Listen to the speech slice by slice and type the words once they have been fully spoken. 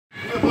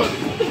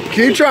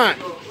Keep trying.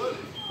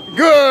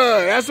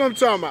 Good. That's what I'm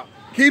talking about.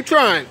 Keep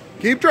trying.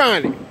 Keep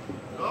trying it.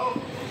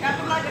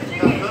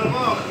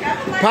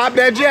 Pop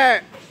that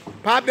jab.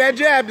 Pop that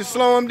jab to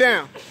slow him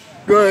down.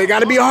 Good. Got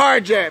to be a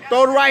hard jab.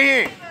 Throw the right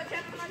hand.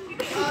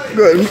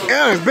 Good.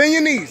 Bend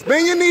your knees.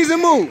 Bend your knees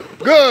and move.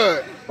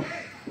 Good.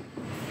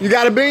 You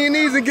got to bend your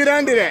knees and get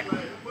under that.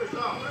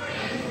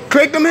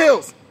 Click them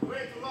heels.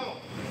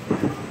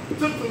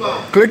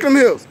 Click them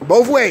heels.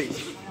 Both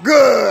ways.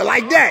 Good.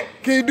 Like that.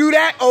 Can you do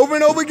that over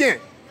and over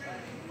again?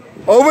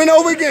 Over and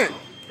over again.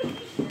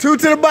 2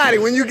 to the body.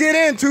 When you get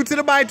in, 2 to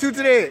the body, 2 to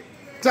the head.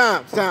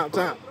 Time.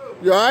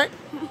 You all right?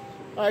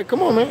 All right,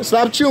 come on, man.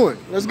 Stop chewing.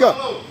 Let's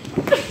go.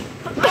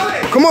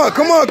 Come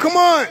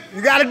on.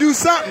 You got to do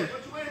something.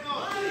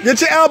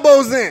 Get your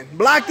elbows in.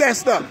 Block that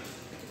stuff.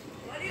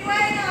 What are you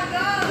waiting on,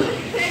 dog?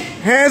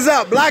 Hands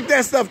up. Block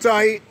that stuff,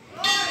 Tawheed.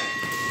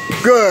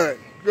 Good.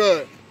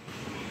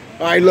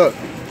 All right, look.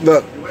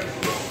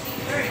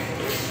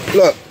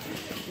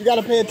 You got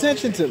to pay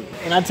attention to me.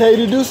 When I tell you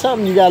to do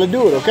something, you got to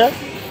do it, okay?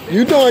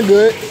 You doing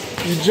good.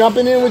 You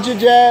jumping in with your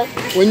jab.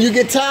 When you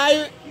get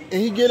tired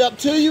and he get up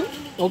to you,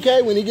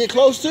 okay? When he get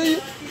close to you,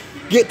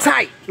 get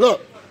tight.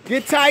 Look,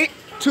 get tight.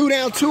 2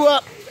 down, 2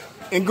 up,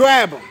 and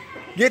grab him.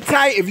 Get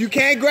tight. If you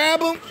can't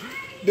grab him,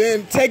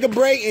 then take a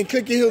break and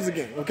click your heels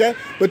again, okay?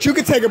 But you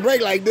can take a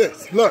break like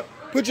this. Look,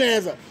 put your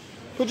hands up.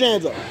 Put your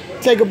hands up.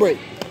 Take a break.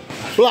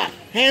 Block.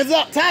 Hands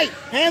up, tight.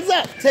 Hands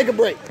up. Take a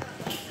break.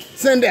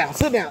 Sit down.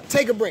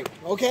 Take a break,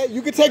 okay?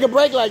 You can take a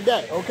break like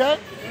that, okay?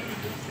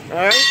 All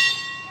right?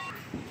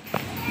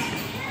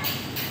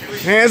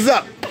 Hands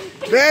up.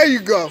 There you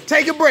go.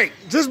 Take a break.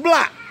 Just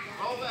block.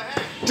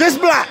 Just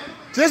block.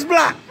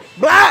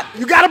 Block.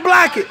 You got to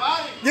block it.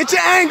 Get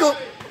your angle.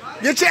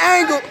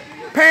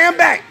 Pay him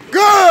back.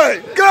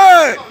 Good.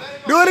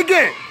 Do it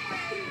again.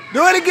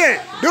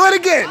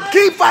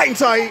 Keep fighting,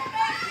 Tawheed.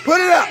 Put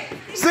it up.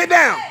 Sit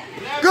down.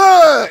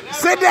 Good.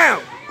 Sit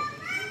down.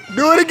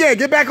 Do it again.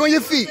 Get back on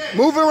your feet.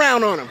 Move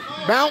around on him.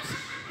 Bounce.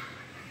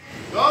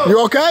 You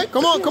okay?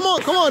 Come on.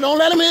 Don't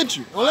let him hit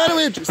you.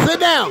 Sit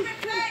down.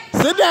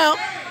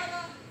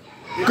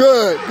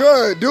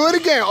 Good. Do it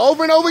again.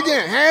 Over and over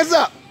again. Hands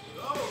up.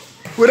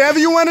 Whatever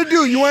you want to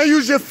do. You want to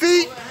use your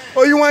feet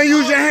or you want to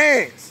use your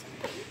hands?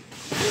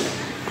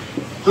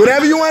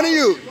 Whatever you want to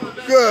use.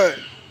 Good.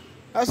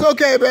 That's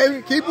okay,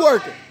 baby. Keep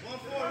working.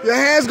 Your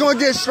hands going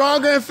to get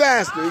stronger and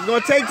faster. It's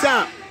going to take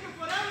time.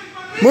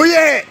 Move your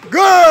head.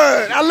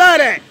 Good. I love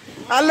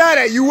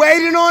that. You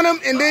waiting on him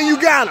and then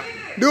you got him.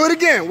 Do it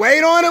again.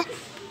 Wait on him.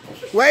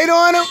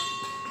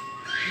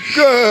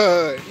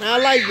 Good. Now I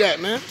like that,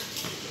 man.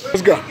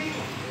 Let's go.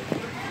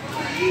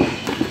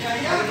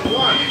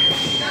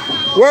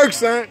 Work,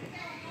 son.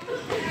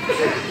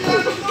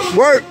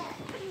 Work.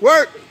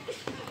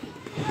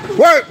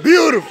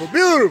 Beautiful.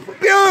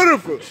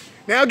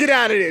 Now get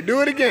out of there.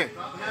 Do it again.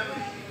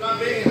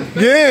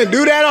 Yeah,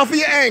 do that off of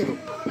your angle.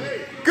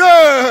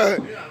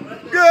 Good.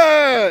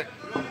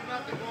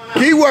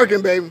 Keep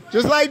working, baby.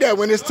 Just like that.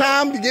 When it's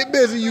time to get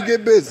busy, you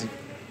get busy.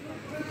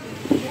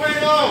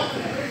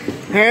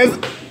 Hands.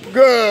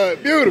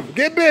 Good. Beautiful.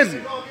 Get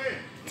busy.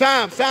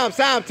 Time.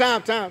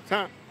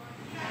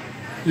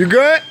 You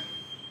good?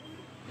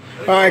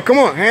 All right, come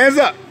on. Hands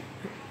up.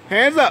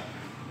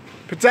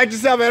 Protect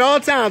yourself at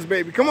all times,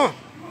 baby. Come on.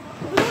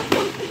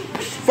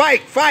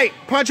 Fight.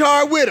 Punch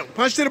hard with him.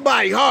 Punch to the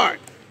body, hard.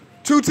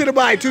 2 to the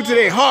body, 2 to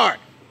the head, hard.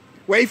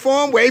 Wait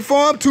for him.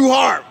 Too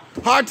hard.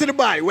 Hard to the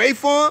body. Wait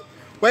for him.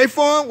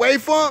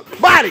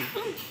 Body.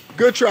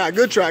 Good try.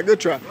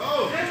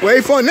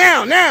 Wait for him.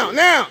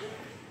 Now.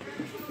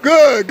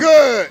 Good.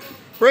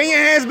 Bring your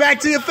hands back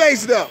to your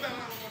face, though.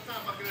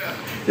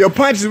 Your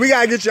punches, we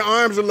got to get your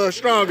arms a little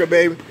stronger,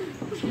 baby.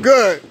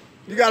 Good.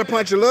 You got to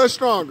punch a little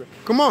stronger.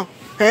 Come on.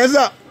 Hands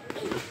up.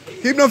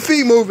 Keep them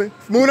feet moving.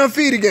 Move them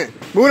feet again.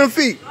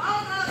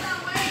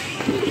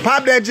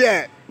 Pop that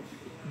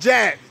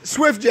jab.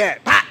 Swift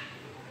jab. Pop.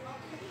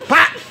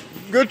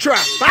 Good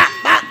try.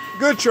 Pop.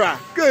 Good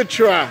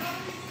try.